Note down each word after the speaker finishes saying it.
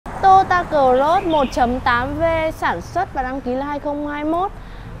Toyota Corolla 1.8V sản xuất và đăng ký là 2021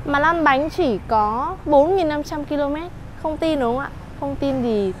 mà lăn bánh chỉ có 4.500 km. Không tin đúng không ạ? Không tin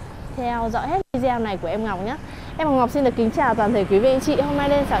thì theo dõi hết video này của em Ngọc nhé. Em Ngọc xin được kính chào toàn thể quý vị anh chị. Hôm nay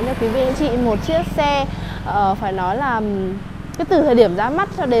lên sẵn cho quý vị anh chị một chiếc xe phải nói là từ thời điểm ra mắt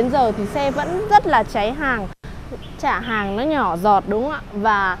cho đến giờ thì xe vẫn rất là cháy hàng, trả hàng nó nhỏ giọt đúng không ạ?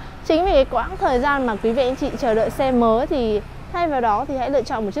 Và chính vì cái quãng thời gian mà quý vị anh chị chờ đợi xe mới thì thay vào đó thì hãy lựa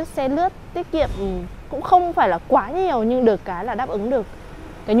chọn một chiếc xe lướt tiết kiệm, cũng không phải là quá nhiều nhưng được cái là đáp ứng được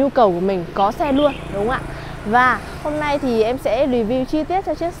cái nhu cầu của mình, có xe luôn đúng không ạ? Và hôm nay thì em sẽ review chi tiết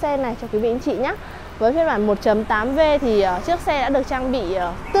cho chiếc xe này cho quý vị anh chị nhé. Với phiên bản 1.8V thì chiếc xe đã được trang bị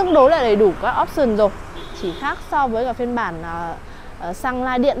tương đối là đầy đủ các option rồi, chỉ khác so với cả phiên bản xăng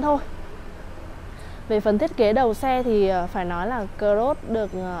lai điện thôi. Về phần thiết kế đầu xe thì phải nói là Corolla được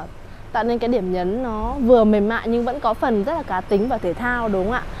tạo nên cái điểm nhấn nó vừa mềm mại nhưng vẫn có phần rất là cá tính và thể thao đúng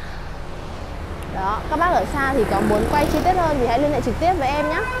không ạ? Đó, các bác ở xa thì có muốn quay chi tiết hơn thì hãy liên hệ trực tiếp với em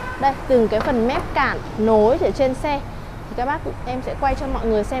nhé. Đây, từng cái phần mép cản, nối ở trên xe thì các bác em sẽ quay cho mọi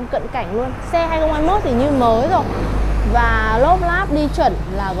người xem cận cảnh luôn. Xe 2021 thì như mới rồi. Và lốp láp đi chuẩn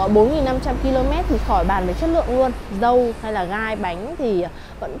là có 4.500 km thì khỏi bàn về chất lượng luôn. Dâu hay là gai bánh thì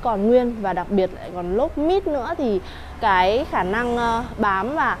vẫn còn nguyên, và đặc biệt lại còn lốp mít nữa thì cái khả năng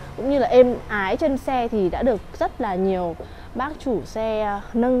bám và cũng như là êm ái trên xe thì đã được rất là nhiều bác chủ xe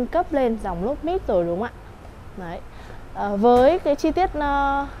nâng cấp lên dòng lốp mít rồi đúng không ạ? Đấy. Với cái chi tiết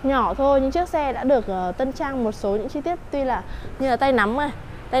nhỏ thôi nhưng chiếc xe đã được tân trang một số những chi tiết, tuy là như là tay nắm này,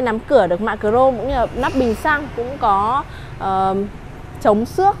 tay nắm cửa được mạ chrome, cũng như là nắp bình xăng cũng có chống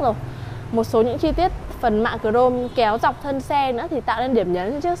xước rồi. Một số những chi tiết phần mạ chrome kéo dọc thân xe nữa thì tạo nên điểm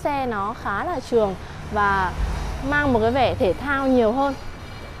nhấn cho chiếc xe nó khá là trường và mang một cái vẻ thể thao nhiều hơn.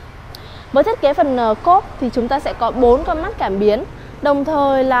 Với thiết kế phần cốp thì chúng ta sẽ có 4 con mắt cảm biến. Đồng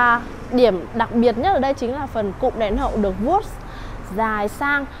thời là điểm đặc biệt nhất ở đây chính là phần cụm đèn hậu được vuốt dài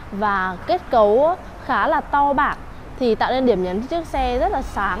sang và kết cấu khá là to bảng thì tạo nên điểm nhấn cho chiếc xe rất là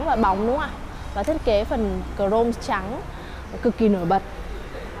sáng và bóng đúng không ạ? Và thiết kế phần chrome trắng cực kỳ nổi bật.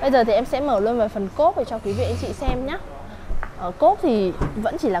 Bây giờ thì em sẽ mở luôn về phần cốp để cho quý vị anh chị xem nhé. Cốp thì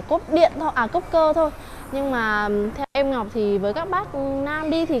vẫn chỉ là cốp điện thôi, cốp cơ thôi. Nhưng mà theo em Ngọc thì với các bác nam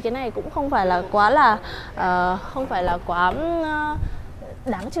đi thì cái này cũng không phải là quá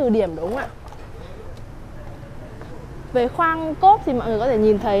đáng trừ điểm đúng không ạ? Về khoang cốp thì mọi người có thể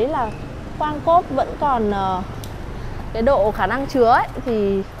nhìn thấy là khoang cốp vẫn còn cái độ khả năng chứa ấy,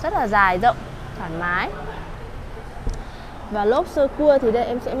 thì rất là dài rộng, thoải mái. Và lốp sơ cua thì đây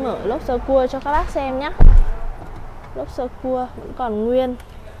em sẽ mở lốp sơ cua cho các bác xem nhé. Lốp sơ cua vẫn còn nguyên,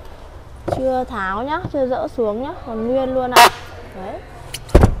 chưa tháo nhá, chưa dỡ xuống nhá, còn nguyên luôn ạ. Đấy.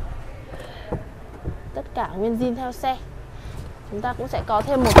 Tất cả nguyên zin theo xe. Chúng ta cũng sẽ có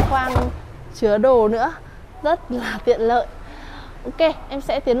thêm một khoang chứa đồ nữa, rất là tiện lợi. Ok, em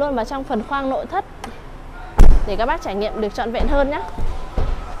sẽ tiến luôn vào trong phần khoang nội thất để các bác trải nghiệm được trọn vẹn hơn nhé.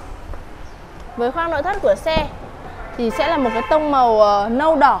 Với khoang nội thất của xe thì sẽ là một cái tông màu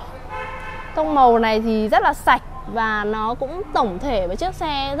nâu đỏ. Tông màu này thì rất là sạch và nó cũng tổng thể với chiếc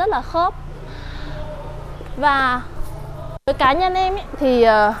xe rất là khớp. Và với cá nhân em ấy, thì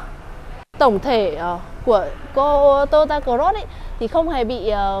tổng thể của Toyota Corolla ấy, thì không hề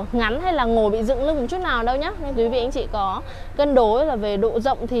bị ngắn hay là ngồi bị dựng lưng một chút nào đâu nhé. Nên quý vị anh chị có cân đối là về độ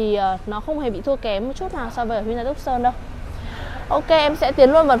rộng thì nó không hề bị thua kém một chút nào so với Hyundai Tucson đâu. Ok, em sẽ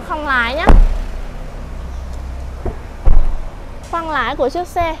tiến luôn vào khoang lái nhé. Khoang lái của chiếc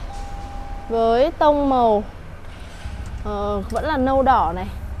xe với tông màu vẫn là nâu đỏ này,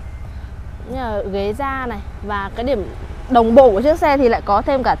 như là ghế da này, và cái điểm đồng bộ của chiếc xe thì lại có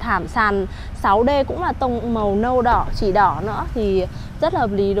thêm cả thảm sàn 6D cũng là tông màu nâu đỏ, chỉ đỏ nữa thì rất hợp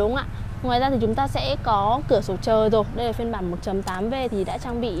lý đúng không ạ? Ngoài ra thì chúng ta sẽ có cửa sổ trời rồi. Đây là phiên bản 1.8V thì đã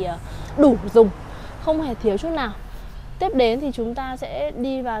trang bị đủ dùng, không hề thiếu chút nào. Tiếp đến thì chúng ta sẽ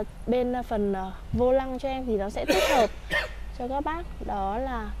đi vào bên phần vô lăng cho em thì nó sẽ tích hợp cho các bác, đó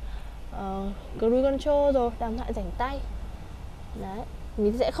là cruise control rồi, đàm thoại rảnh tay. Đấy,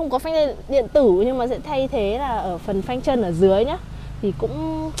 mình sẽ không có phanh tay điện tử nhưng mà sẽ thay thế là ở phần phanh chân ở dưới nhá. Thì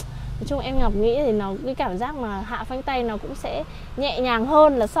cũng nói chung em Ngọc nghĩ thì nó cái cảm giác mà hạ phanh tay nó cũng sẽ nhẹ nhàng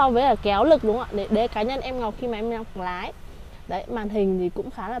hơn là so với là kéo lực đúng không ạ? Đấy cá nhân em Ngọc khi mà em Ngọc lái. Đấy, màn hình thì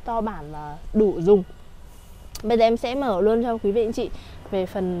cũng khá là to bản và đủ dùng. Bây giờ em sẽ mở luôn cho quý vị anh chị về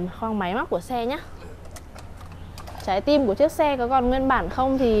phần khoang máy móc của xe nhé. Trái tim của chiếc xe có còn nguyên bản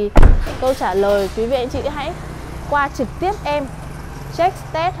không thì câu trả lời quý vị anh chị hãy qua trực tiếp em check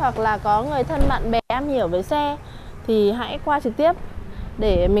test, hoặc là có người thân bạn bè am hiểu với xe thì hãy qua trực tiếp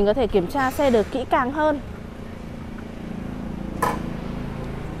để mình có thể kiểm tra xe được kỹ càng hơn.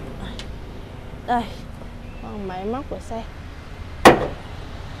 Đây, máy móc của xe.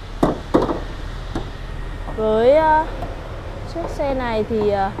 Với chiếc xe này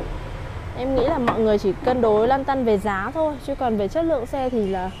thì em nghĩ là mọi người chỉ cân đối lăn tăn về giá thôi, chứ còn về chất lượng xe thì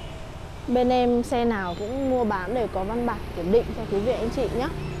là bên em xe nào cũng mua bán đều có văn bản kiểm định cho quý vị anh chị nhé.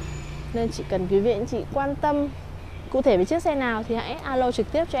 Nên chỉ cần quý vị anh chị quan tâm cụ thể về chiếc xe nào thì hãy alo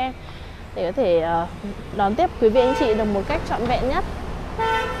trực tiếp cho em để có thể đón tiếp quý vị anh chị được một cách trọn vẹn nhất.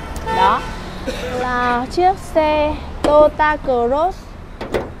 Đó là chiếc xe Toyota Corolla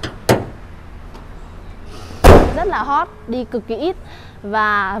rất là hot, đi cực kỳ ít.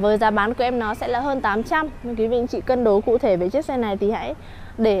 Và với giá bán của em nó sẽ là hơn 800. Nên quý vị anh chị cân đối cụ thể về chiếc xe này thì hãy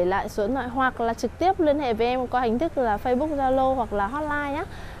để lại số điện thoại hoặc là trực tiếp liên hệ với em qua hình thức là Facebook, Zalo hoặc là hotline nhé.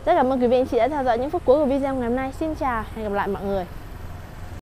 Rất cảm ơn quý vị anh chị đã theo dõi những phút cuối của video ngày hôm nay. Xin chào, hẹn gặp lại mọi người.